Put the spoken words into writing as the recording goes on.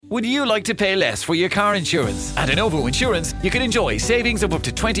Would you like to pay less for your car insurance? At Innovo Insurance, you can enjoy savings of up to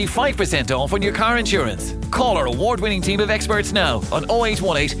 25% off on your car insurance. Call our award-winning team of experts now on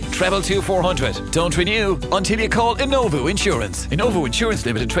 0818 222 400. Don't renew until you call Innovo Insurance. Innovo Insurance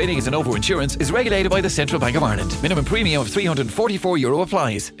Limited, trading as Innovo Insurance, is regulated by the Central Bank of Ireland. Minimum premium of €344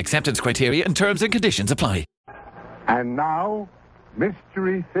 applies. Acceptance criteria and terms and conditions apply. And now,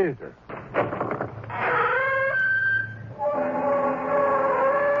 Mystery Theater.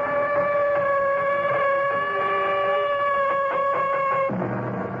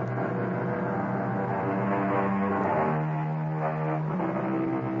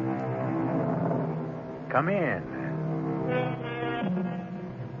 Come in.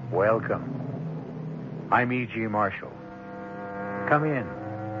 Welcome. I'm E.G. Marshall. Come in,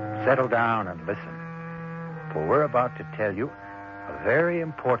 settle down, and listen. For we're about to tell you a very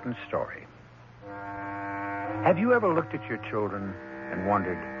important story. Have you ever looked at your children and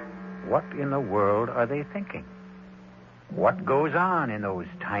wondered, what in the world are they thinking? What goes on in those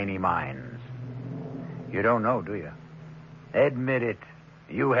tiny minds? You don't know, do you? Admit it.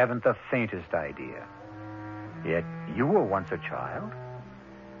 You haven't the faintest idea. Yet you were once a child.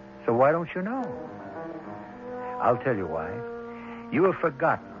 So why don't you know? I'll tell you why. You have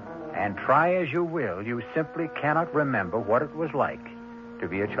forgotten, and try as you will, you simply cannot remember what it was like to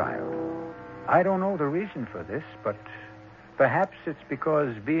be a child. I don't know the reason for this, but perhaps it's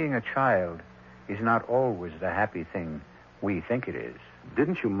because being a child is not always the happy thing we think it is.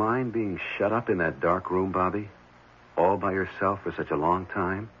 Didn't you mind being shut up in that dark room, Bobby? All by yourself for such a long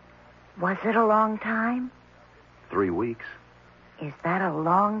time? Was it a long time? 3 weeks. Is that a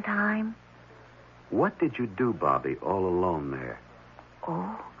long time? What did you do, Bobby, all alone there?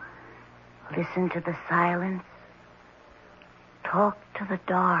 Oh, listen to the silence. Talk to the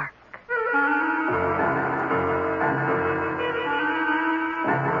dark.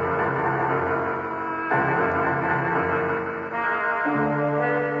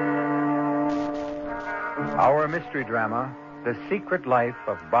 Our mystery drama, The Secret Life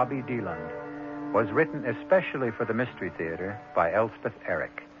of Bobby Deland, was written especially for the Mystery Theater by Elspeth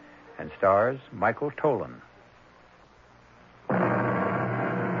Eric and stars Michael Tolan.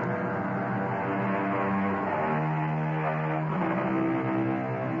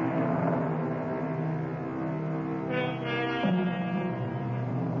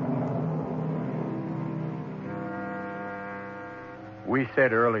 We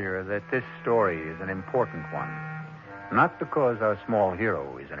said earlier that this story is an important one, not because our small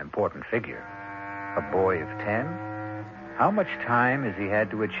hero is an important figure. A boy of 10? How much time has he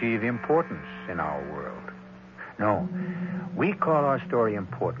had to achieve importance in our world? No, we call our story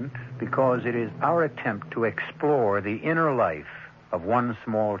important because it is our attempt to explore the inner life of one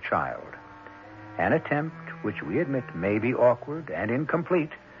small child. An attempt which we admit may be awkward and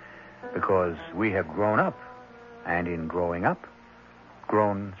incomplete because we have grown up, and in growing up,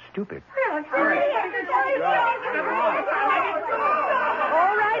 grown stupid. All right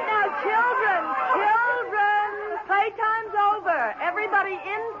now, children. Playtime's over. Everybody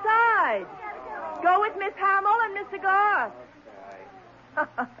inside. Go with Miss Hamill and Mr. Garth.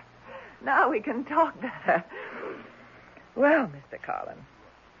 Now we can talk better. Well, Mr. Carlin,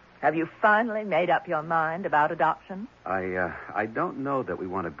 have you finally made up your mind about adoption? I don't know that we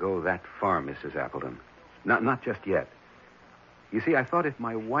want to go that far, Mrs. Appleton. Not just yet. You see, I thought if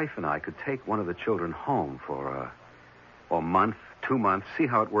my wife and I could take one of the children home for a month, 2 months, see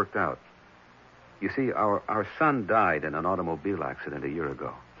how it worked out. You see, our son died in an automobile accident a year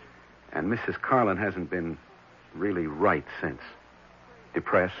ago. And Mrs. Carlin hasn't been really right since.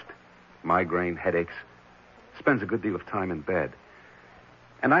 Depressed, migraine, headaches. Spends a good deal of time in bed.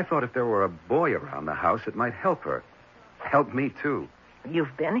 And I thought if there were a boy around the house, it might help her. Help me, too.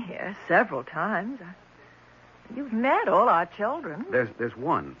 You've been here several times. You've met all our children. There's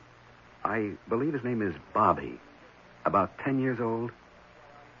one. I believe his name is Bobby. About 10 years old.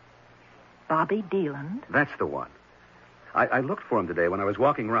 Bobby Deland? That's the one. I looked for him today when I was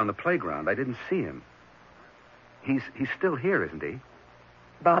walking around the playground. I didn't see him. He's still here, isn't he?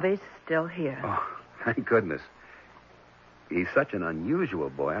 Bobby's still here. Oh, thank goodness. He's such an unusual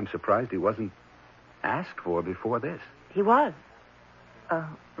boy. I'm surprised he wasn't asked for before this. He was.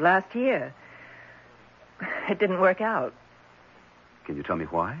 Last year. It didn't work out. Can you tell me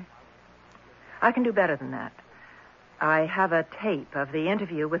why? I can do better than that. I have a tape of the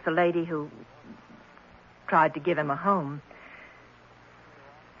interview with the lady who tried to give him a home.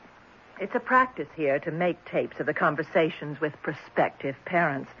 It's a practice here to make tapes of the conversations with prospective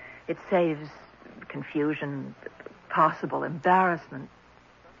parents. It saves confusion, possible embarrassment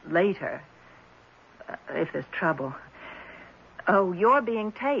later, if there's trouble. Oh, you're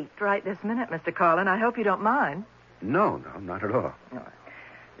being taped right this minute, Mr. Carlin. I hope you don't mind. No, not at all. All right.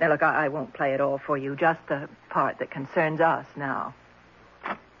 Now, look, I won't play it all for you, just the part that concerns us now.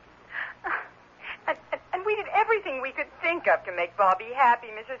 And we did everything we could think of to make Bobby happy,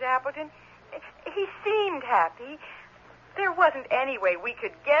 Mrs. Appleton. He seemed happy. There wasn't any way we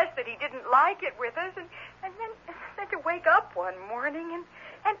could guess that he didn't like it with us. And then to wake up one morning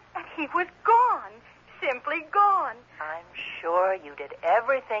and he was gone. Simply gone. I'm sure you did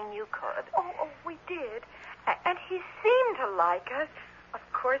everything you could. Oh, we did. And he seemed to like us. Of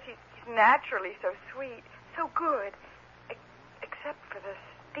course, he's naturally so sweet, so good. Except for the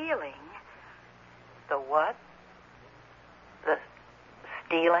stealing. The what? The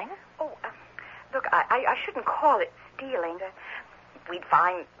stealing? Oh, look, I shouldn't call it stealing. We'd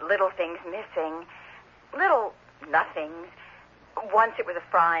find little things missing. Little nothings. Once it was a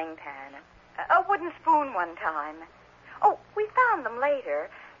frying pan. A wooden spoon one time. Oh, we found them later.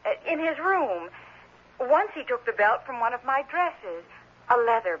 In his room. Once he took the belt from one of my dresses. A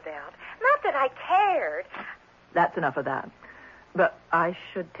leather belt. Not that I cared. That's enough of that. But I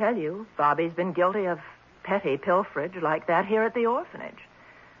should tell you, Bobby's been guilty of petty pilferage like that here at the orphanage.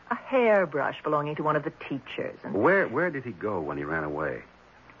 A hairbrush belonging to one of the teachers. And Where did he go when he ran away?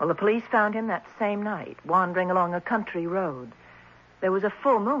 well, the police found him that same night, wandering along a country road. There was a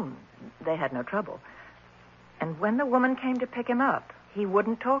full moon. They had no trouble. And when the woman came to pick him up, he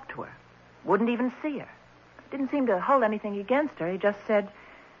wouldn't talk to her. Wouldn't even see her. Didn't seem to hold anything against her. He just said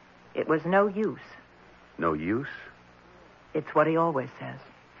it was no use. No use? It's what he always says.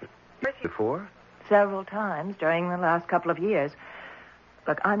 Before? Several times during the last couple of years.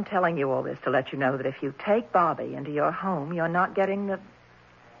 Look, I'm telling you all this to let you know that if you take Bobby into your home, you're not getting the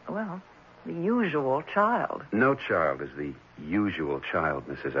usual child. No child is the usual child,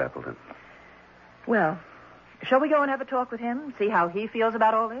 Mrs. Appleton. Well, shall we go and have a talk with him? See how he feels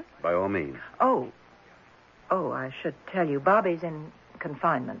about all this? By all means. Oh, I should tell you, Bobby's in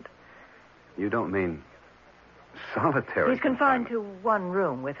confinement. You don't mean solitary He's confined to one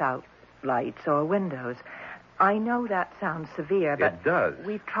room without lights or windows. I know that sounds severe, but It does.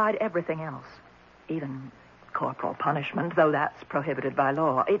 we've tried everything else. Even corporal punishment, though that's prohibited by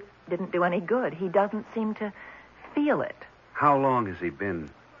law. It didn't do any good. He doesn't seem to feel it. How long has he been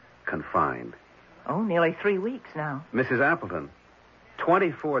confined? Oh, nearly 3 weeks now. Mrs. Appleton,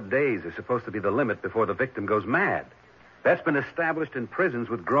 24 days is supposed to be the limit before the victim goes mad. That's been established in prisons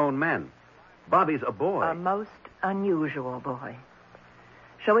with grown men. Bobby's a boy. A most unusual boy.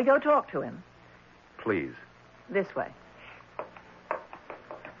 Shall we go talk to him? Please. This way.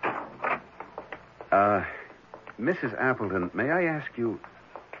 Mrs. Appleton, may I ask you,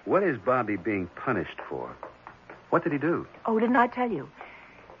 what is Bobby being punished for? What did he do? Oh, didn't I tell you?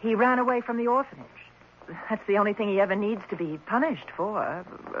 He ran away from the orphanage. That's the only thing he ever needs to be punished for.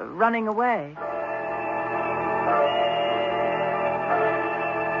 Running away.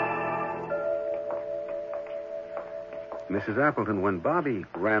 Mrs. Appleton, when Bobby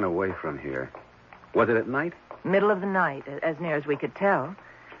ran away from here, was it at night? Middle of the night, as near as we could tell.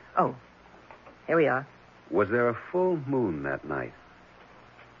 Oh, here we are. Was there a full moon that night?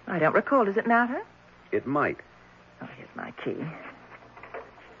 I don't recall. Does it matter? It might. Oh, here's my key.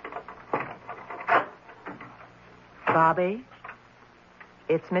 Bobby?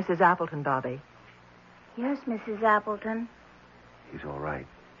 It's Mrs. Appleton, Bobby. Yes, Mrs. Appleton. He's all right.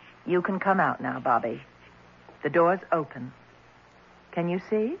 You can come out now, Bobby. The door's open. Can you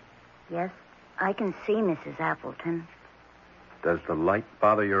see? Yes, I can see Mrs. Appleton. Does the light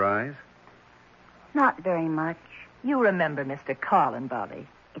bother your eyes? Not very much. You remember Mr. Carlin, Bobby.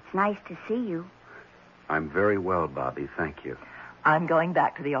 It's nice to see you. I'm very well, Bobby. Thank you. I'm going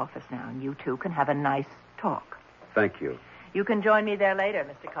back to the office now, and you two can have a nice talk. Thank you. You can join me there later,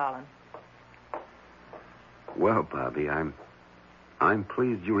 Mr. Carlin. Well, Bobby, I'm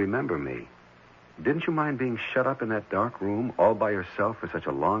pleased you remember me. Didn't you mind being shut up in that dark room all by yourself for such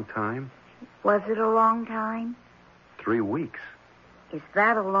a long time? Was it a long time? 3 weeks. Is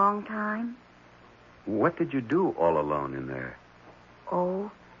that a long time? What did you do all alone in there?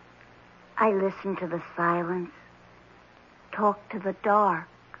 Oh, I listened to the silence. Talked to the dark.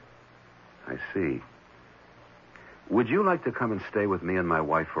 I see. Would you like to come and stay with me and my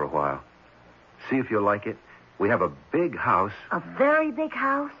wife for a while? See if you'll like it. We have a big house. A very big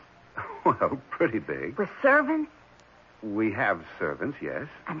house? Well, pretty big. With servants? We have servants, yes.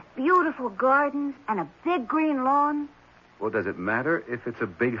 And beautiful gardens and a big green lawn? Well, does it matter if it's a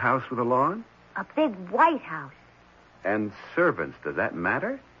big house with a lawn? A big white house? And servants, does that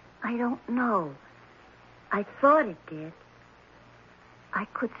matter? I don't know. I thought it did. I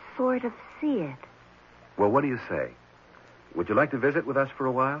could sort of see it. Well, what do you say? Would you like to visit with us for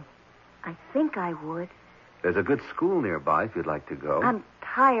a while? I think I would. There's a good school nearby if you'd like to go. I'm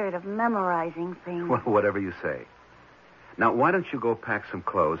tired of memorizing things. Well, whatever you say. Now, why don't you go pack some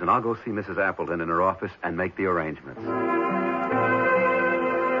clothes, and I'll go see Mrs. Appleton in her office and make the arrangements.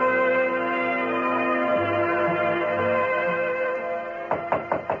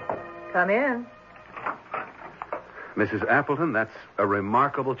 Come in. Mrs. Appleton, that's a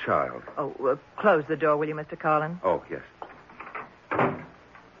remarkable child. Oh, close the door, will you, Mr. Carlin? Oh, yes.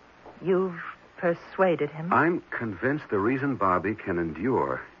 You've persuaded him? I'm convinced the reason Bobby can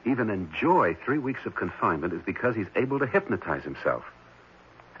endure, even enjoy 3 weeks of confinement is because he's able to hypnotize himself.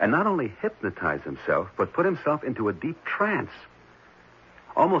 And not only hypnotize himself, but put himself into a deep trance.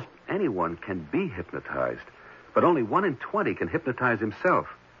 Almost anyone can be hypnotized, but only 1 in 20 can hypnotize himself.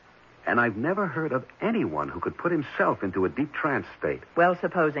 And I've never heard of anyone who could put himself into a deep trance state. Well,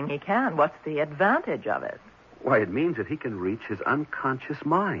 supposing he can, what's the advantage of it? Why, it means that he can reach his unconscious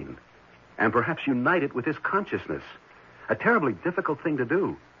mind and perhaps unite it with his consciousness. A terribly difficult thing to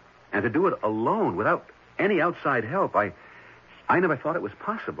do. And to do it alone without any outside help, I never thought it was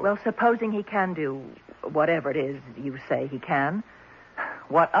possible. Well, supposing he can do whatever it is you say he can,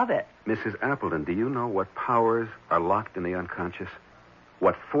 what of it? Mrs. Appleton, do you know what powers are locked in the unconscious?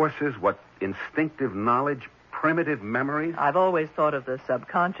 What forces, what instinctive knowledge, primitive memories? I've always thought of the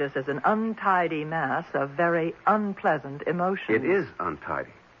subconscious as an untidy mass of very unpleasant emotions. It is untidy.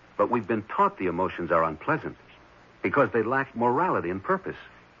 But we've been taught the emotions are unpleasant because they lack morality and purpose,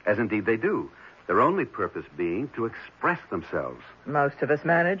 as indeed they do. Their only purpose being to express themselves. Most of us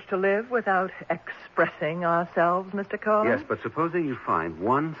manage to live without expressing ourselves, Mr. Carlin. Yes, but supposing you find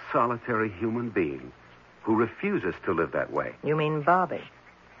one solitary human being who refuses to live that way. You mean Bobby?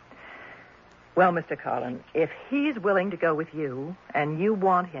 Well, Mr. Carlin, if he's willing to go with you and you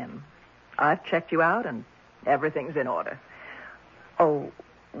want him, I've checked you out and everything's in order. Oh,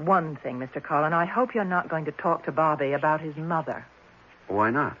 one thing, Mr. Carlin, I hope you're not going to talk to Bobby about his mother. Why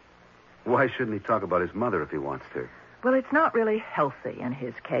not? Why shouldn't he talk about his mother if he wants to? Well, it's not really healthy in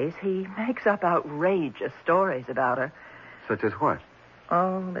his case. He makes up outrageous stories about her. Such as what?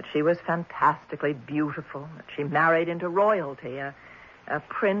 Oh, that she was fantastically beautiful, that she married into royalty, a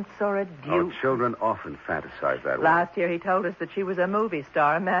prince or a duke. Oh, children often fantasize that way. Last year he told us that she was a movie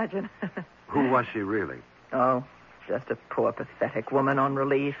star, imagine. Who was she really? Oh, just a poor, pathetic woman on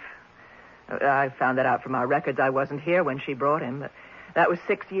relief. I found that out from our records. I wasn't here when she brought him, but that was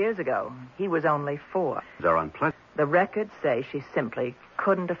 6 years ago. He was only 4. They're unpleasant. The records say she simply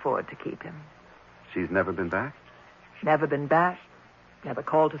couldn't afford to keep him. She's never been back? Never been back. Never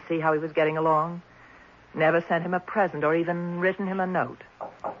called to see how he was getting along. Never sent him a present or even written him a note.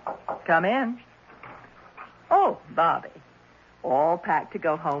 Come in. Oh, Bobby. All packed to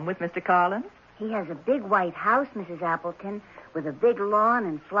go home with Mr. Carlin? He has a big white house, Mrs. Appleton, with a big lawn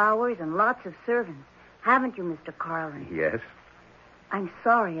and flowers and lots of servants. Haven't you, Mr. Carlin? Yes. I'm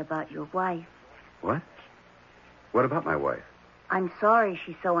sorry about your wife. What? What about my wife? I'm sorry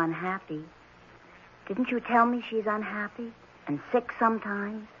she's so unhappy. Didn't you tell me she's unhappy and sick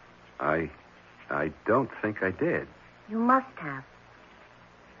sometimes? I don't think I did. You must have.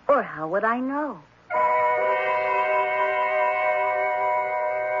 Or how would I know?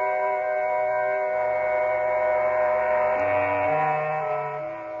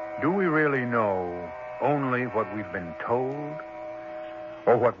 Do we really know only what we've been told?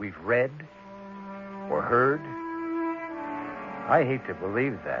 Or what we've read? Or heard? I hate to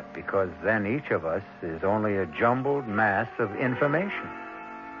believe that, because then each of us is only a jumbled mass of information.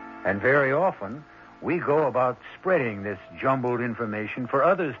 And very often, we go about spreading this jumbled information for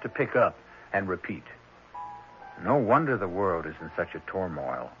others to pick up and repeat. No wonder the world is in such a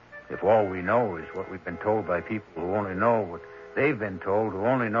turmoil, if all we know is what we've been told by people who only know what they've been told, who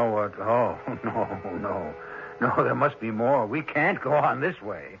only know what... Oh, no, there must be more. We can't go on this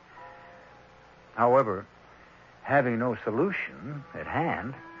way. However, having no solution at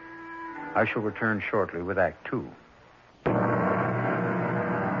hand, I shall return shortly with Act 2.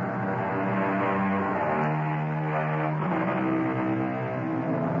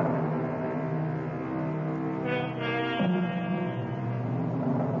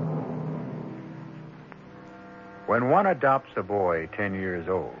 When one adopts a boy 10 years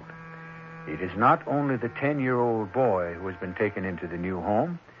old, it is not only the 10-year-old boy who has been taken into the new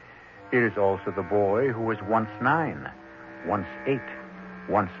home, it is also the boy who was once 9, once 8,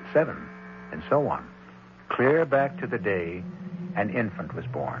 once 7, and so on, clear back to the day an infant was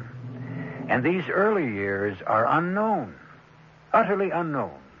born. And these early years are unknown, utterly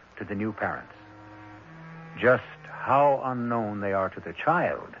unknown to the new parents. Just how unknown they are to the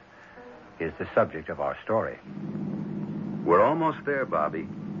child is the subject of our story. We're almost there, Bobby.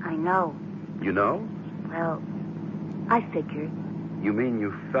 I know. You know? Well, I figured. You mean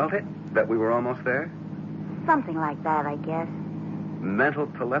you felt it? That we were almost there? Something like that, I guess. Mental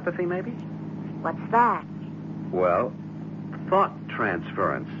telepathy, maybe? What's that? Well, thought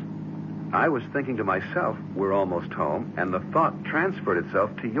transference. I was thinking to myself, we're almost home, and the thought transferred itself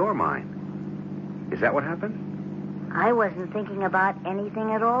to your mind. Is that what happened? I wasn't thinking about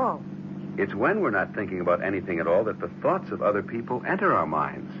anything at all. It's when we're not thinking about anything at all that the thoughts of other people enter our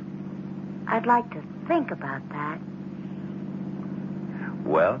minds. I'd like to think about that.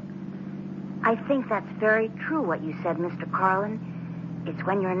 Well? I think that's very true, what you said, Mr. Carlin. It's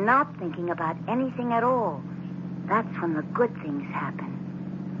when you're not thinking about anything at all. That's when the good things happen.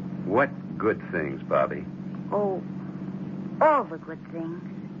 What good things, Bobby? Oh, all the good things.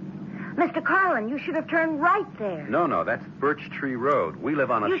 Mr. Carlin, you should have turned right there. No, that's Birch Tree Road. We live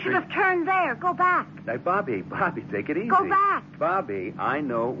on a You street... should have turned there. Go back. Hey, Bobby, take it easy. Go back. Bobby, I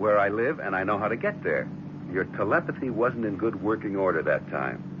know where I live, and I know how to get there. Your telepathy wasn't in good working order that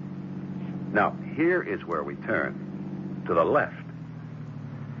time. Now, here is where we turn. To the left.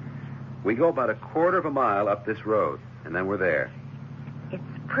 We go about a quarter of a mile up this road, and then we're there. It's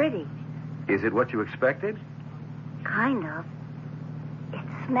pretty. Is it what you expected? Kind of.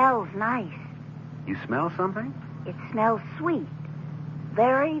 It smells nice. You smell something? It smells sweet.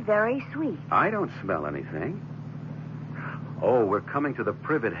 Very, very sweet. I don't smell anything. Oh, we're coming to the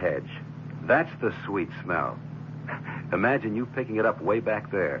privet hedge. That's the sweet smell. Imagine you picking it up way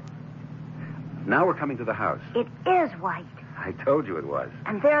back there. Now we're coming to the house. It is white. I told you it was.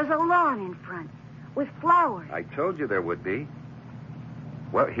 And there's a lawn in front with flowers. I told you there would be.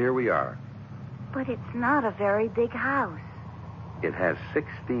 Well, here we are. But it's not a very big house. It has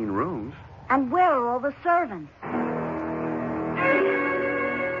 16 rooms. And where are all the servants?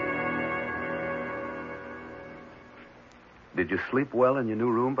 Did you sleep well in your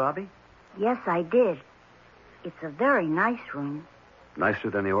new room, Bobby? Yes, I did. It's a very nice room. Nicer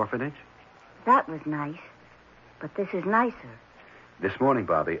than the orphanage? That was nice. But this is nicer. This morning,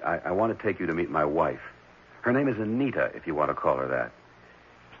 Bobby, I want to take you to meet my wife. Her name is Anita, if you want to call her that.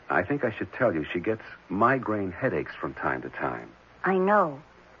 I think I should tell you she gets migraine headaches from time to time. I know.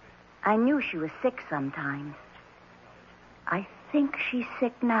 I knew she was sick sometimes. I think she's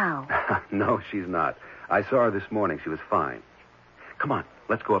sick now. No, she's not. I saw her this morning. She was fine. Come on,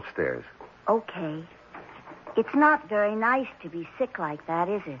 let's go upstairs. Okay. It's not very nice to be sick like that,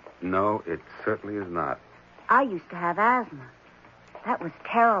 is it? No, it certainly is not. I used to have asthma. That was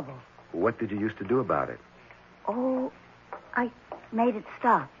terrible. What did you used to do about it? Oh, I made it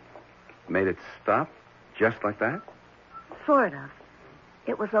stop. Made it stop? Just like that? Sort of.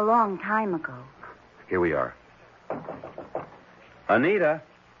 It was a long time ago. Here we are. Anita,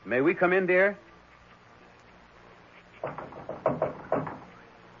 may we come in, dear?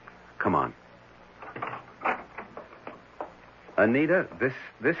 Come on. Anita,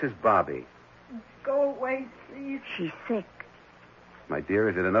 this is Bobby. Go away, please. She's sick. My dear,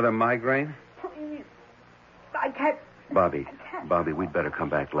 is it another migraine? Please. I can't. Bobby, we'd better come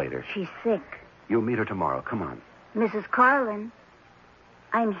back later. She's sick. You'll meet her tomorrow. Come on. Mrs. Carlin,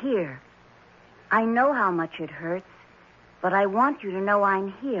 I'm here. I know how much it hurts, but I want you to know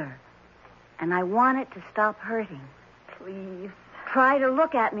I'm here. And I want it to stop hurting. Please. Try to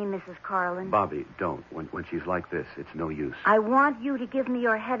look at me, Mrs. Carlin. Bobby, don't. When she's like this, it's no use. I want you to give me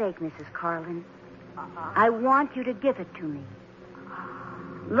your headache, Mrs. Carlin. I want you to give it to me.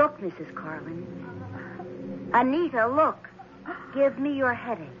 Look, Mrs. Carlin. Anita, look. Give me your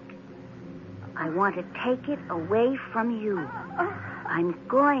headache. I want to take it away from you. I'm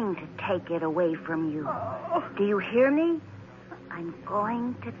going to take it away from you. Do you hear me? I'm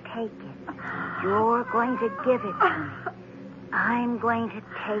going to take it. You're going to give it to me. I'm going to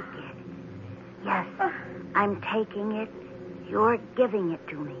take it. Yes, I'm taking it. You're giving it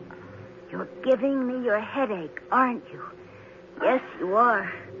to me. You're giving me your headache, aren't you? Yes, you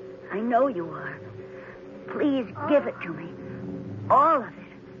are. I know you are. Please give it to me. All of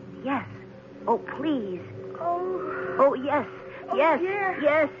it. Yes. Oh, please. Oh, yes. Yes. Yeah.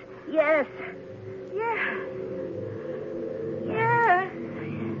 Yes. Yes. Yes. Yes.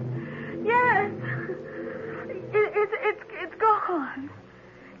 Yes. It's gone.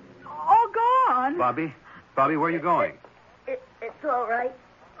 All gone. Bobby, where are you going? It's all right.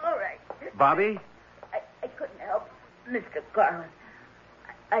 All right. Bobby? I couldn't help Mr. Carlin.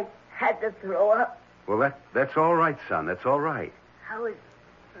 I had to throw up. Well, that's all right, son. That's all right. How is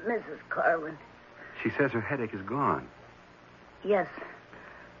Mrs. Carlin? She says her headache is gone. Yes.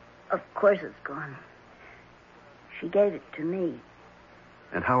 Of course it's gone. She gave it to me.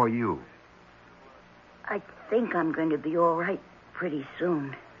 And how are you? I think I'm going to be all right pretty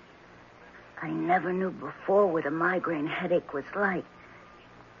soon. I never knew before what a migraine headache was like.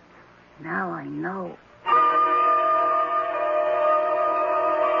 Now I know.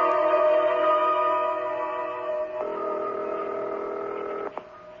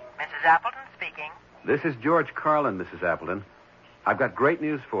 Mrs. Appleton speaking. This is George Carlin, Mrs. Appleton. I've got great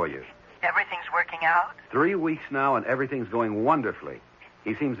news for you. Everything's working out? 3 weeks now, and everything's going wonderfully.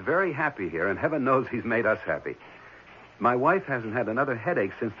 He seems very happy here, and heaven knows he's made us happy. My wife hasn't had another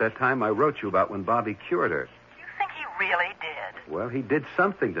headache since that time I wrote you about when Bobby cured her. You think he really did? Well, he did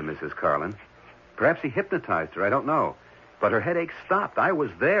something to Mrs. Carlin. Perhaps he hypnotized her, I don't know. But her headache stopped. I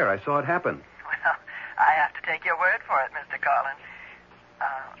was there. I saw it happen. Well, I have to take your word for it, Mr. Carlin.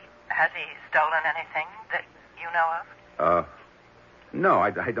 Has he stolen anything that you know of? No,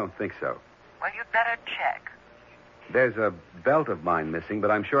 I don't think so. Well, you'd better check. There's a belt of mine missing, but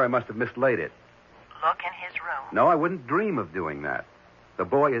I'm sure I must have mislaid it. Look in his room. No, I wouldn't dream of doing that. The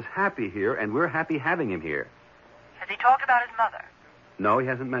boy is happy here, and we're happy having him here. Has he talked about his mother? No, he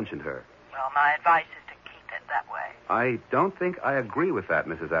hasn't mentioned her. Well, my advice is to keep it that way. I don't think I agree with that,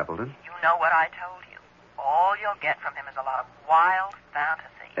 Mrs. Appleton. You know what I told you. All you'll get from him is a lot of wild fantasy.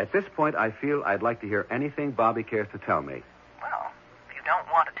 At this point, I feel I'd like to hear anything Bobby cares to tell me. Well, if you don't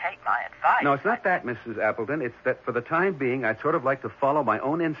want to take my advice... No, it's not that, Mrs. Appleton. It's that for the time being, I'd sort of like to follow my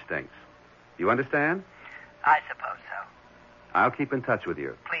own instincts. You understand? I suppose so. I'll keep in touch with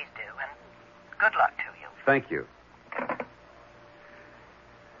you. Please do, and good luck to you. Thank you.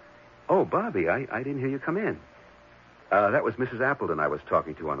 Oh, Bobby, I didn't hear you come in. That was Mrs. Appleton I was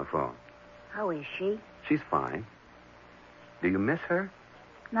talking to on the phone. How is she? She's fine. Do you miss her?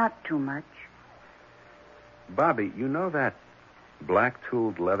 Not too much. Bobby, you know that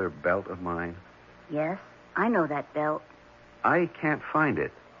black-tooled leather belt of mine? Yes, I know that belt. I can't find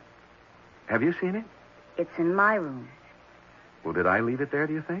it. Have you seen it? It's in my room. Well, did I leave it there,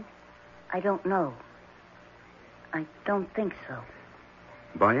 do you think? I don't know. I don't think so.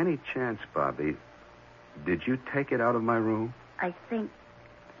 By any chance, Bobby, did you take it out of my room? I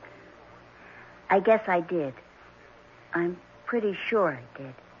guess I did. I'm pretty sure I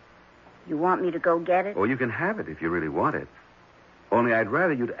did. You want me to go get it? Oh, you can have it if you really want it. Only I'd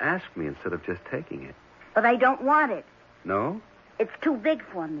rather you'd ask me instead of just taking it. But I don't want it. No? It's too big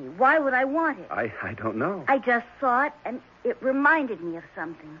for me. Why would I want it? I don't know. I just saw it, and it reminded me of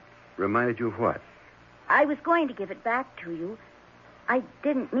something. Reminded you of what? I was going to give it back to you. I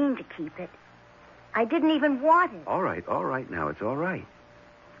didn't mean to keep it. I didn't even want it. All right now. It's all right.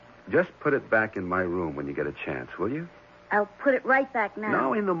 Just put it back in my room when you get a chance, will you? I'll put it right back now.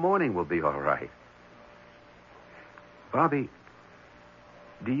 No, in the morning we'll be all right. Bobby,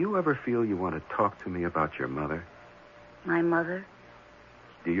 do you ever feel you want to talk to me about your mother? My mother?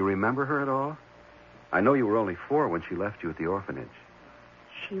 Do you remember her at all? I know you were only 4 when she left you at the orphanage.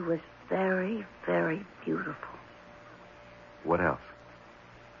 She was very, very beautiful. What else?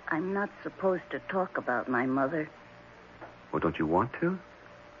 I'm not supposed to talk about my mother. Well, don't you want to?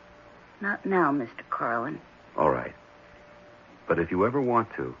 Not now, Mr. Carlin. All right. But if you ever want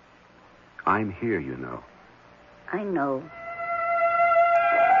to, I'm here, you know. I know.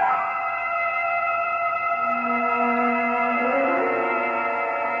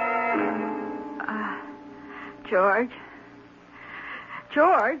 George?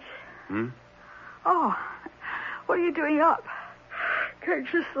 George? Hmm? Oh, what are you doing up? Can't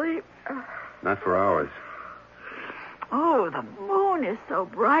you sleep? Not for hours. Oh, the moon is so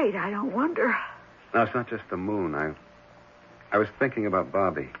bright. I don't wonder. No, it's not just the moon. I was thinking about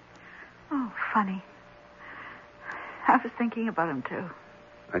Bobby. Oh, funny. I was thinking about him, too.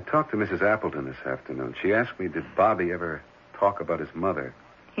 I talked to Mrs. Appleton this afternoon. She asked me, did Bobby ever talk about his mother?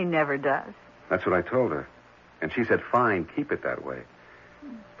 He never does. That's what I told her. And she said, fine, keep it that way.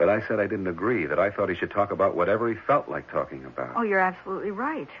 But I said I didn't agree, that I thought he should talk about whatever he felt like talking about. Oh, you're absolutely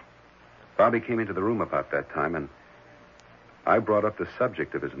right. Bobby came into the room about that time, and I brought up the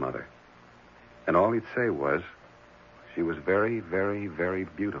subject of his mother. And all he'd say was, she was very, very, very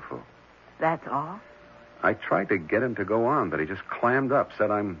beautiful. That's all? I tried to get him to go on, but he just clammed up,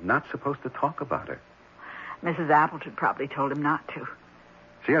 said I'm not supposed to talk about her. Mrs. Appleton probably told him not to.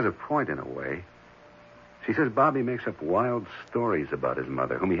 She has a point in a way. She says Bobby makes up wild stories about his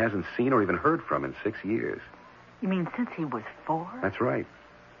mother, whom he hasn't seen or even heard from in 6 years. You mean since he was 4? That's right.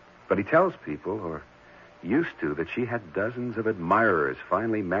 But he tells people, or used to, that she had dozens of admirers,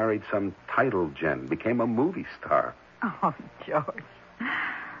 finally married some title gent, became a movie star. Oh, George.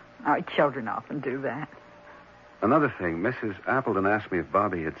 Our children often do that. Another thing, Mrs. Appleton asked me if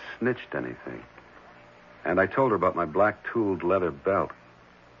Bobby had snitched anything. And I told her about my black-tooled leather belt.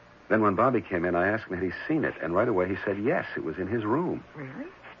 Then when Bobby came in, I asked him had he seen it, and right away he said yes, it was in his room. Really?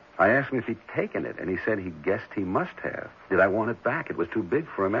 I asked him if he'd taken it, and he said he guessed he must have. Did I want it back? It was too big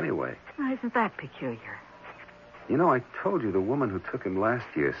for him anyway. Oh, isn't that peculiar? You know, I told you the woman who took him last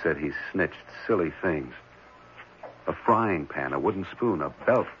year said he snitched silly things. A frying pan, a wooden spoon, a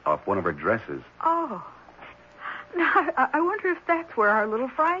belt off one of her dresses. Oh. Now, I wonder if that's where our little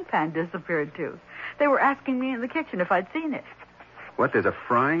frying pan disappeared to. They were asking me in the kitchen if I'd seen it. What, there's a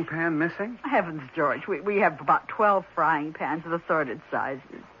frying pan missing? Heavens, George, we have about 12 frying pans of assorted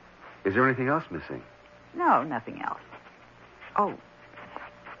sizes. Is there anything else missing? No, nothing else. Oh.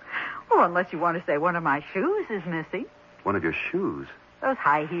 Well, unless you want to say one of my shoes is missing. One of your shoes? Those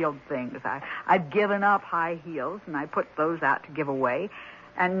high-heeled things. I've given up high heels, and I put those out to give away.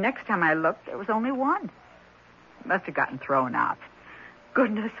 And next time I looked, there was only one. Must have gotten thrown out.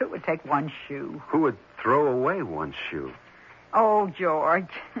 Goodness, it would take one shoe. Who would throw away one shoe? Oh, George.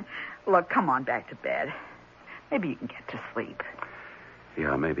 Look, come on back to bed. Maybe you can get to sleep.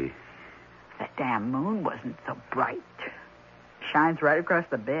 Yeah, maybe. That damn moon wasn't so bright. Shines right across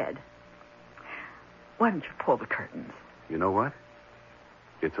the bed. Why don't you pull the curtains? You know what?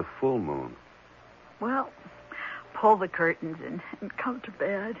 It's a full moon. Well, pull the curtains and come to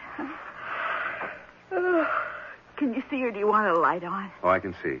bed. Can you see, or do you want a light on? Oh, I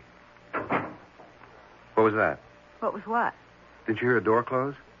can see. What was that? What was what? Didn't you hear a door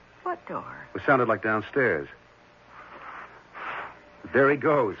close? What door? It sounded like downstairs. There he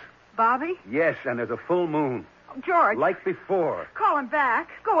goes. Bobby? Yes, and there's a full moon. Oh, George. Like before. Call him back.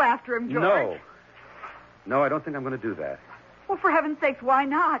 Go after him, George. No. No, I don't think I'm going to do that. Well, for heaven's sakes, why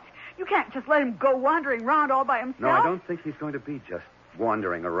not? You can't just let him go wandering around all by himself. No, I don't think he's going to be just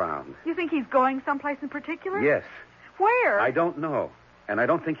wandering around. You think he's going someplace in particular? Yes. Where? I don't know. And I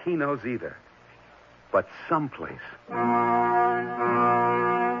don't think he knows either. But someplace.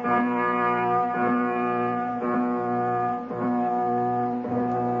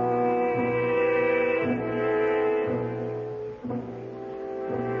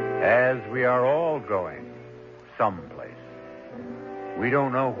 As we are all going someplace. We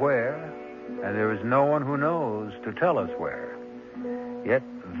don't know where, and there is no one who knows to tell us where. Yet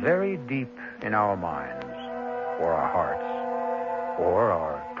very deep in our minds, or our hearts, or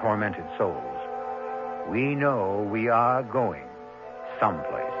our tormented souls, we know we are going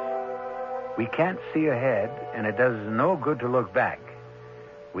someplace. We can't see ahead, and it does no good to look back.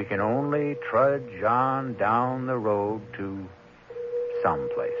 We can only trudge on down the road to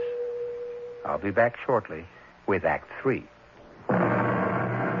someplace. I'll be back shortly with Act 3.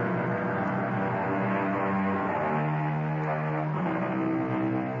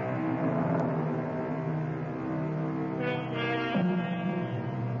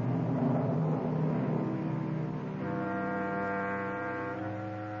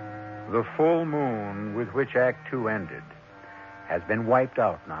 The full moon with which Act 2 ended has been wiped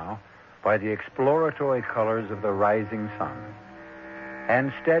out now by the exploratory colors of the rising sun.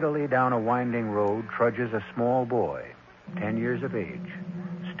 And steadily down a winding road trudges a small boy, 10 years of age,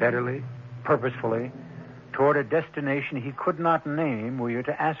 steadily, purposefully, toward a destination he could not name were you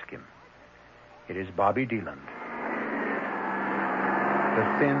to ask him. It is Bobby Deland. The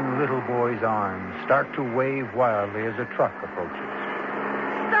thin little boy's arms start to wave wildly as a truck approaches.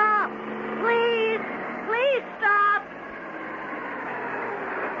 Stop! Please! Please stop!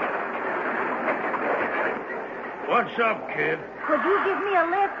 What's up, kid? Could you give me a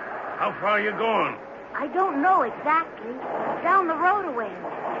lift? How far are you going? I don't know exactly. Down the road a ways.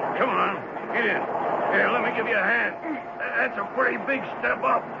 Come on, get in. Here, let me give you a hand. That's a pretty big step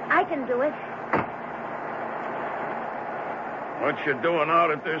up. I can do it. What you doing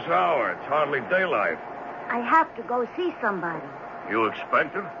out at this hour? It's hardly daylight. I have to go see somebody. You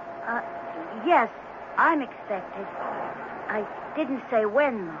expected? Yes, I'm expected. I didn't say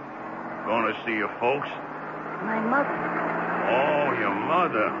when, though. Going to see your folks? My mother. Oh, your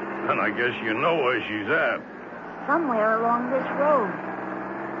mother. Then I guess you know where she's at. Somewhere along this road.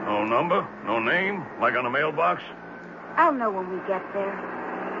 No number? No name? Like on a mailbox? I'll know when we get there.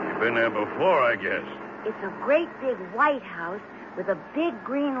 You've been there before, I guess. It's a great big white house with a big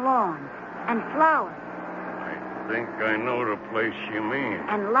green lawn and flowers. I think I know the place you mean.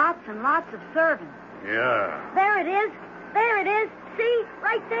 And lots of servants. Yeah. There it is. There it is. See?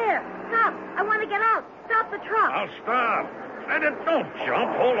 Right there. Stop. I want to get out. Stop the truck. I'll stop. And don't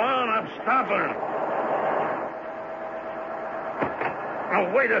jump. Hold on. I'm stopping.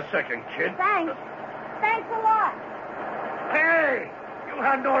 Now, wait a second, kid. Thanks. Thanks a lot. Hey! You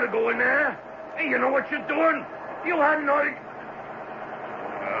hadn't ought to go in there. Hey, you know what you're doing? You hadn't ought to...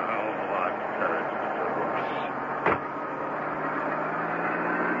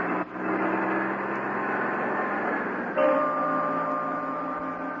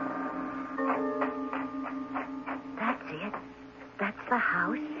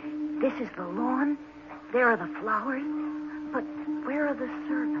 house. This is the lawn. There are the flowers. But where are the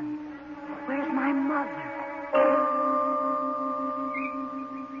servants? Where's my mother?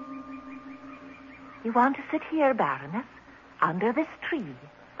 You want to sit here, Baroness? Under this tree.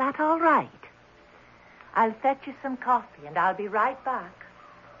 Is that all right? I'll fetch you some coffee, and I'll be right back.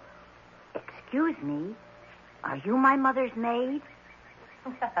 Excuse me. Are you my mother's maid?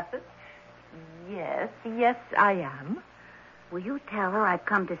 Yes, I am. Will you tell her I've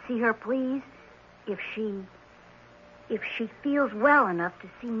come to see her, please? If she feels well enough to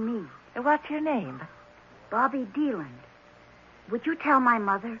see me. What's your name? Bobby Deland. Would you tell my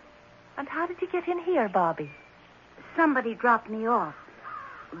mother? And how did you get in here, Bobby? Somebody dropped me off.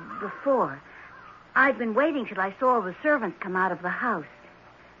 Before. I'd been waiting till I saw all the servants come out of the house.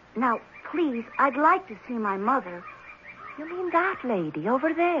 Now, please, I'd like to see my mother. You mean that lady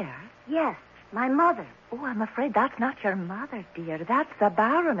over there? Yes, my mother. Oh, I'm afraid that's not your mother, dear. That's the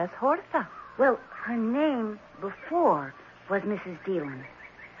Baroness Hortha. Well, her name before was Mrs. Deland.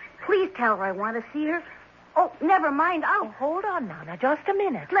 Please tell her I want to see her. Oh, never mind. Oh, hold on now, just a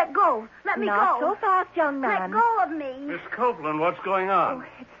minute. Let go. Let me Not go. so fast, young man. Let go of me. Miss Copeland, what's going on? Oh,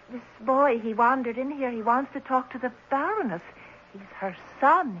 it's this boy. He wandered in here. He wants to talk to the Baroness. He's her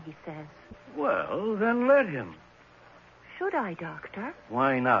son, he says. Well, then let him. Should I, Doctor?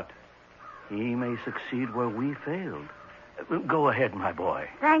 Why not? He may succeed where we failed. Go ahead, my boy.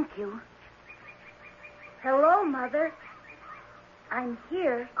 Thank you. Hello, Mother. I'm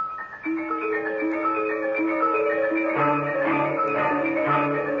here.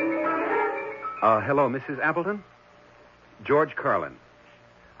 Hello, Mrs. Appleton? George Carlin.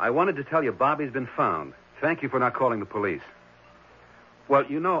 I wanted to tell you Bobby's been found. Thank you for not calling the police. Well,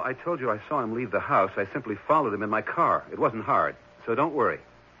 you know, I told you I saw him leave the house. I simply followed him in my car. It wasn't hard, so don't worry.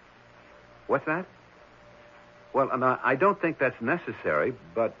 What's that? Well, I don't think that's necessary,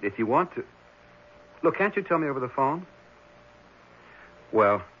 but if you want to... Look, can't you tell me over the phone?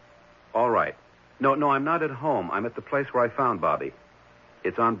 Well, all right. No, I'm not at home. I'm at the place where I found Bobby.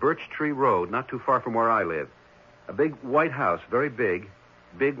 It's on Birch Tree Road, not too far from where I live. A big white house, very big.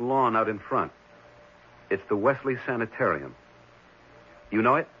 Big lawn out in front. It's the Wesley Sanitarium. You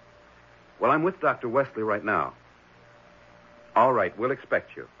know it? Well, I'm with Dr. Wesley right now. All right, we'll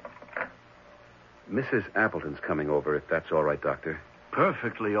expect you. Mrs. Appleton's coming over, if that's all right, Doctor.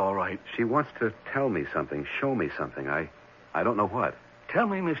 Perfectly all right. She wants to tell me something, show me something. I don't know what. Tell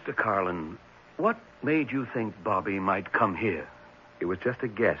me, Mr. Carlin, what made you think Bobby might come here? It was just a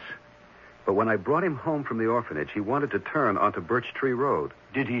guess. But when I brought him home from the orphanage, he wanted to turn onto Birch Tree Road.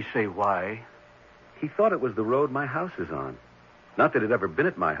 Did he say why? He thought it was the road my house is on. Not that it had ever been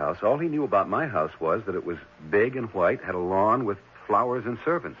at my house. All he knew about my house was that it was big and white, had a lawn with flowers and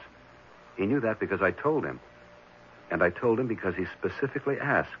servants. He knew that because I told him. And I told him because he specifically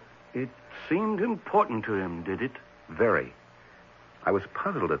asked. It seemed important to him, did it? Very. I was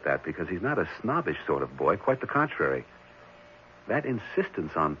puzzled at that because he's not a snobbish sort of boy, quite the contrary. That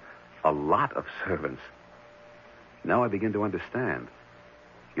insistence on a lot of servants. Now I begin to understand.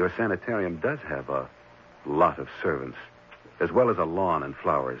 Your sanitarium does have a lot of servants, as well as a lawn and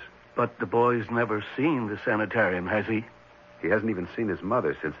flowers. But the boy's never seen the sanitarium, has he? He hasn't even seen his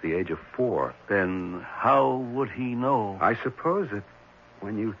mother since the age of 4. Then how would he know? I suppose that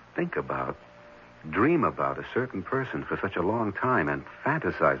when you think about, dream about a certain person for such a long time and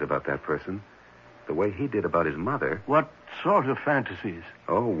fantasize about that person the way he did about his mother... What sort of fantasies?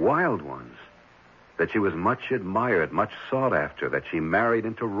 Oh, wild ones. That she was much admired, much sought after, that she married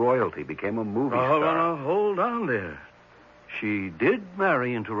into royalty, became a movie star. Hold on there. She did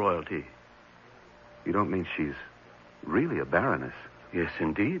marry into royalty. You don't mean she's really a baroness? Yes,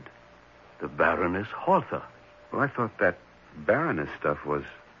 indeed. The Baroness Hortha. Well, I thought that baroness stuff was,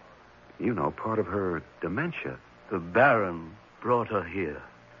 part of her dementia. The Baron brought her here.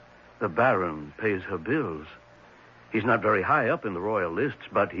 The Baron pays her bills. He's not very high up in the royal lists,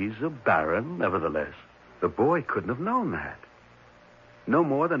 but he's a baron, nevertheless. The boy couldn't have known that. No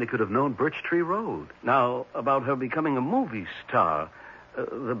more than he could have known Birch Tree Road. Now, about her becoming a movie star,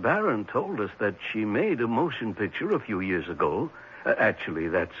 the Baron told us that she made a motion picture a few years ago. Actually,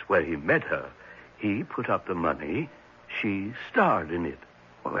 that's where he met her. He put up the money. She starred in it.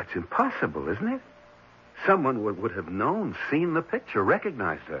 Well, that's impossible, isn't it? Someone would have known, seen the picture,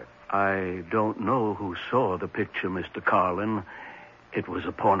 recognized her. I don't know who saw the picture, Mr. Carlin. It was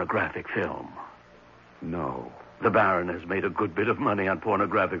a pornographic film. No. The Baron has made a good bit of money on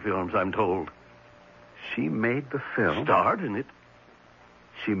pornographic films, I'm told. She made the film? Starred in it.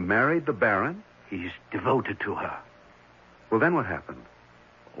 She married the Baron? He's devoted to her. Well, then what happened?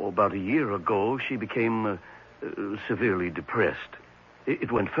 About a year ago, she became severely depressed.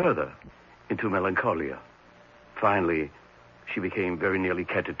 It went further, into melancholia. Finally, she became very nearly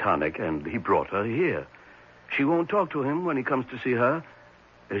catatonic, and he brought her here. She won't talk to him when he comes to see her.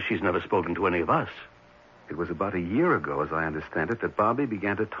 She's never spoken to any of us. It was about a year ago, as I understand it, that Bobby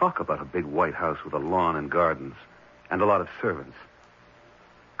began to talk about a big white house with a lawn and gardens and a lot of servants.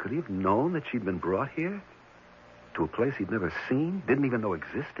 Could he have known that she'd been brought here? To a place he'd never seen, didn't even know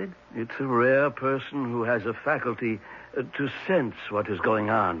existed? It's a rare person who has a faculty to sense what is going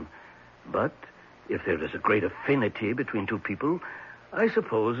on. But if there is a great affinity between two people, I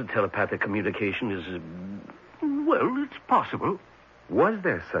suppose a telepathic communication is, well, it's possible. Was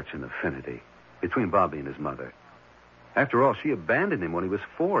there such an affinity between Bobby and his mother? After all, she abandoned him when he was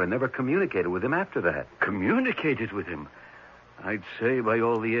 4 and never communicated with him after that. Communicated with him? I'd say by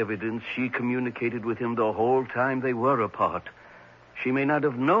all the evidence she communicated with him the whole time they were apart. She may not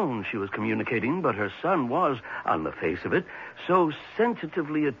have known she was communicating, but her son was, on the face of it, so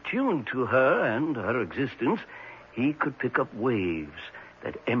sensitively attuned to her and her existence, he could pick up waves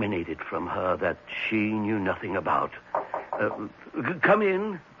that emanated from her that she knew nothing about. Come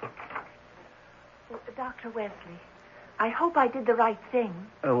in. Dr. Wesley, I hope I did the right thing.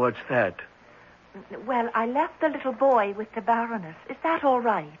 What's that? Well, I left the little boy with the Baroness. Is that all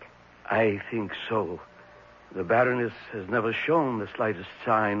right? I think so. The Baroness has never shown the slightest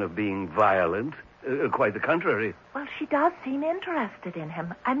sign of being violent. Quite the contrary. Well, she does seem interested in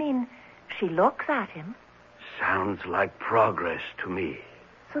him. I mean, she looks at him. Sounds like progress to me.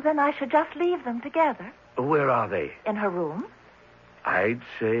 So then I should just leave them together? Where are they? In her room. I'd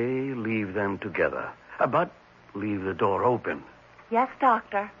say leave them together. But leave the door open. Yes,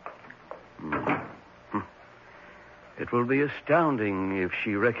 Doctor. It will be astounding if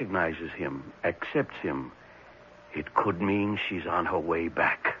she recognizes him, accepts him. It could mean she's on her way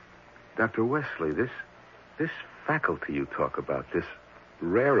back. Dr. Wesley, this faculty you talk about, this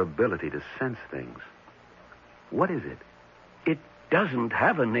rare ability to sense things, what is it? It doesn't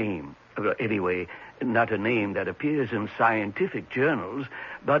have a name. Anyway, not a name that appears in scientific journals,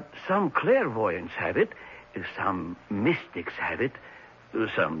 but some clairvoyants have it, some mystics have it,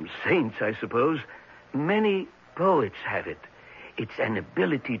 some saints, I suppose. Many poets have it. It's an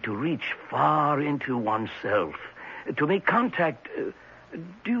ability to reach far into oneself, to make contact.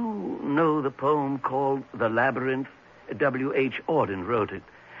 Do you know the poem called The Labyrinth? W.H. Auden wrote it.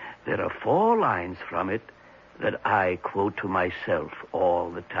 There are 4 lines from it that I quote to myself all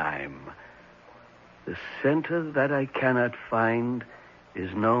the time. The center that I cannot find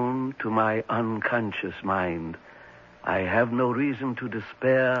is known to my unconscious mind. I have no reason to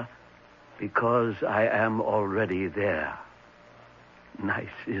despair because I am already there. Nice,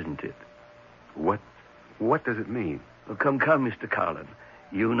 isn't it? What does it mean? Oh, come, Mr. Carlin.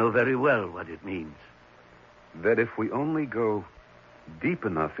 You know very well what it means. That if we only go deep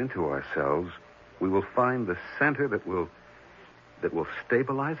enough into ourselves, we will find the center that will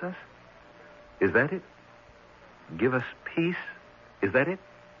stabilize us? Is that it? Give us peace? Is that it?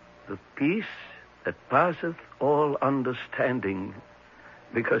 The peace that passeth all understanding,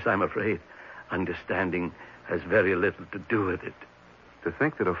 because I'm afraid understanding has very little to do with it. To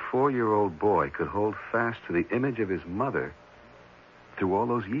think that a 4-year-old boy could hold fast to the image of his mother through all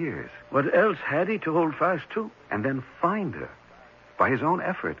those years. What else had he to hold fast to? And then find her by his own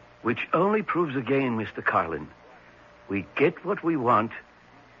effort. Which only proves again, Mr. Carlin, we get what we want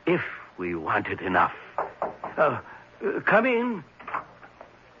if we want it enough. Come in.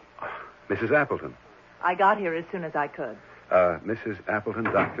 Mrs. Appleton. I got here as soon as I could. Mrs. Appleton,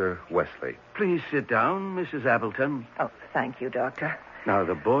 Dr. Wesley. Please sit down, Mrs. Appleton. Oh, thank you, Doctor. Now,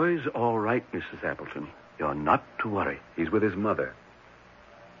 the boy's all right, Mrs. Appleton. You're not to worry. He's with his mother.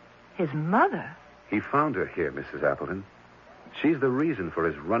 His mother? He found her here, Mrs. Appleton. She's the reason for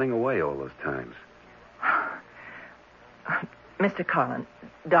his running away all those times. Mr. Carlin,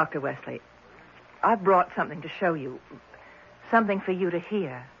 Dr. Wesley, I brought something to show you. Something for you to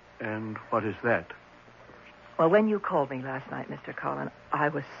hear. And what is that? Well, when you called me last night, Mr. Carlin, I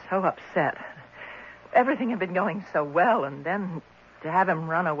was so upset. Everything had been going so well, and then to have him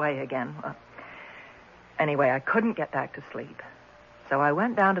run away again. Well, anyway, I couldn't get back to sleep. So I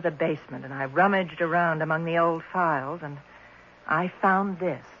went down to the basement, and I rummaged around among the old files, and I found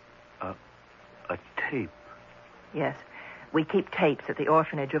this. A tape? Yes. We keep tapes at the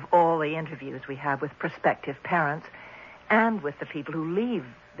orphanage of all the interviews we have with prospective parents and with the people who leave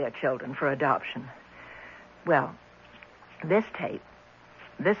their children for adoption. Well, this tape,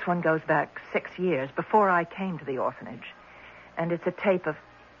 this one goes back 6 years before I came to the orphanage. And it's a tape of...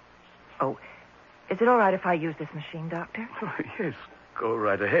 Oh, is it all right if I use this machine, Doctor? Oh, yes, go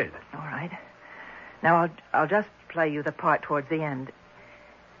right ahead. All right. Now, I'll just play you the part towards the end.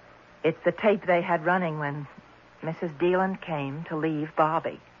 It's the tape they had running when Mrs. Deland came to leave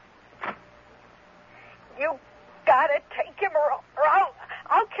Bobby. You gotta take him or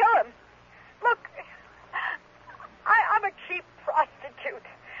I'll kill him. Look, I'm a cheap prostitute.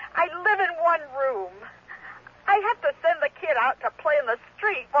 I live in one room. I have to send the kid out to play in the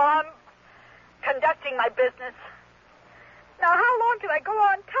street while I'm conducting my business. Now, how long can I go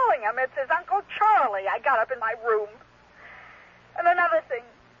on telling him it's his Uncle Charlie I got up in my room? And another thing,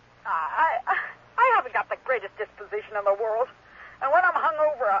 I haven't got the greatest disposition in the world. And when I'm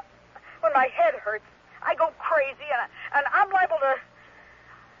hungover, when my head hurts, I go crazy, and I'm liable to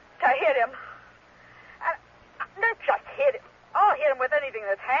hit him. And not just hit him. I'll hit him with anything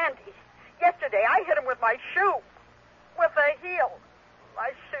that's handy. Yesterday, I hit him with my shoe. With the heel.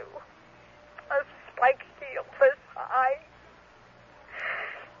 My shoe. A spiked heel this high.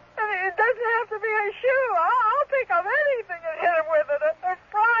 I mean, it doesn't have to be a shoe. I'll pick up anything and hit him with it. A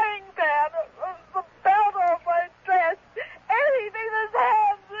frying pan. The belt off my dress. Anything that's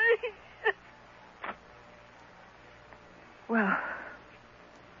handy. Well,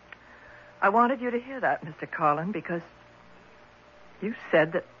 I wanted you to hear that, Mr. Carlin, because you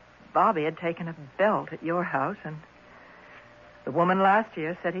said that Bobby had taken a belt at your house, and the woman last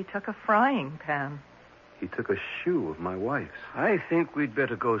year said he took a frying pan. He took a shoe of my wife's. I think we'd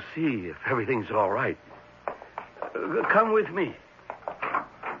better go see if everything's all right. Come with me.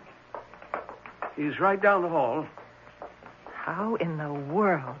 He's right down the hall. How in the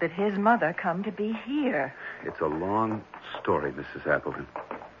world did his mother come to be here? It's a long story, Mrs. Appleton.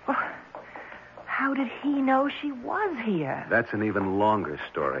 Well, how did he know she was here? That's an even longer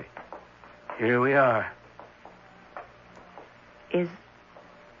story. Here we are. Is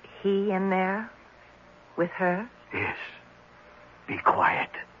he in there with her? Yes. Be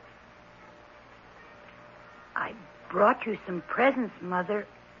quiet. I brought you some presents, Mother.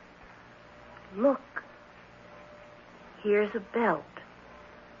 Look. Here's a belt.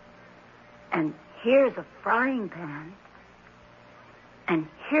 And here's a frying pan. And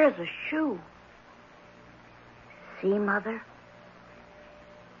here's a shoe. See, Mother?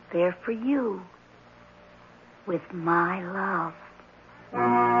 They're for you. With my love.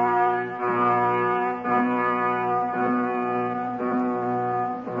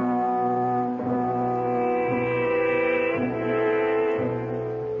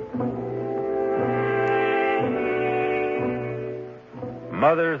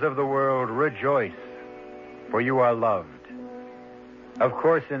 Mothers of the world, rejoice, for you are loved. Of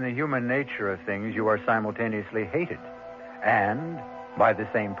course, in the human nature of things, you are simultaneously hated, and by the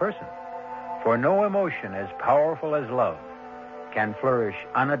same person. For no emotion as powerful as love can flourish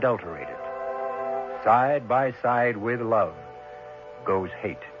unadulterated. Side by side with love goes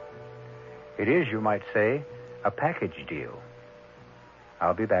hate. It is, you might say, a package deal.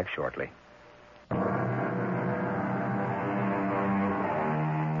 I'll be back shortly.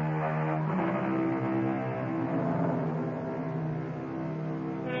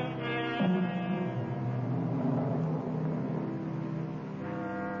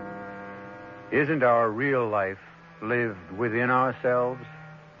 Isn't our real life lived within ourselves?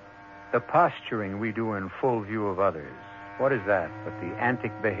 The posturing we do in full view of others, what is that but the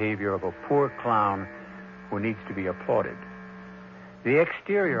antic behavior of a poor clown who needs to be applauded? The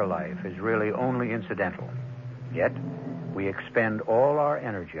exterior life is really only incidental, yet we expend all our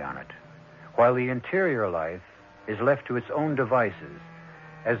energy on it, while the interior life is left to its own devices,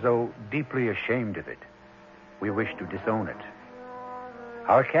 as though deeply ashamed of it. We wish to disown it.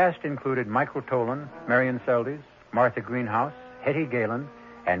 Our cast included Michael Tolan, Marion Seldes, Martha Greenhouse, Hetty Galen,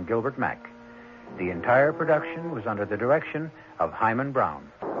 and Gilbert Mack. The entire production was under the direction of Hyman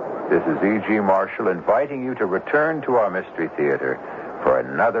Brown. This is E.G. Marshall inviting you to return to our Mystery Theater for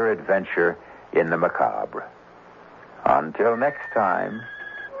another adventure in the macabre. Until next time,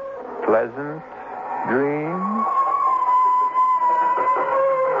 pleasant dreams.